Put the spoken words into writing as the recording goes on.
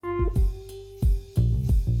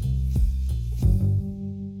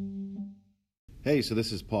Hey, so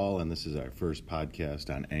this is Paul, and this is our first podcast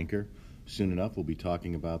on Anchor. Soon enough, we'll be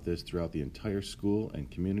talking about this throughout the entire school and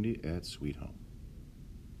community at Sweet Home.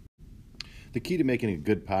 The key to making a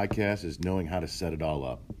good podcast is knowing how to set it all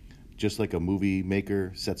up. Just like a movie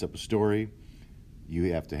maker sets up a story,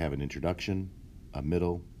 you have to have an introduction, a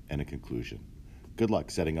middle, and a conclusion. Good luck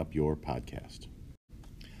setting up your podcast.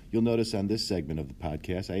 You'll notice on this segment of the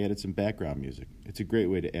podcast, I added some background music. It's a great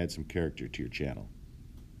way to add some character to your channel.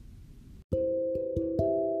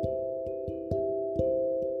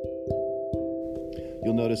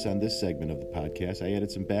 You'll notice on this segment of the podcast, I added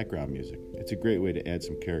some background music. It's a great way to add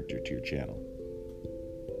some character to your channel.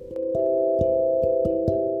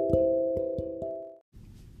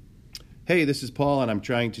 Hey, this is Paul, and I'm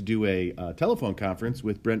trying to do a telephone conference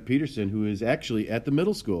with Brent Peterson, who is actually at the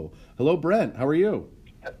middle school. Hello, Brent. How are you?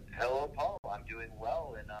 Hello, Paul. I'm doing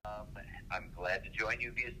well, and I'm glad to join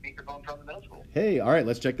you via speakerphone from the middle school. Hey, all right,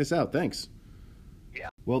 let's check this out. Thanks. Yeah.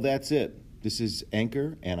 Well, that's it. This is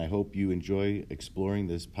Anchor, and I hope you enjoy exploring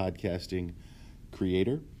this podcasting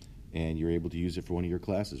creator, and you're able to use it for one of your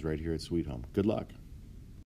classes right here at Sweet Home. Good luck.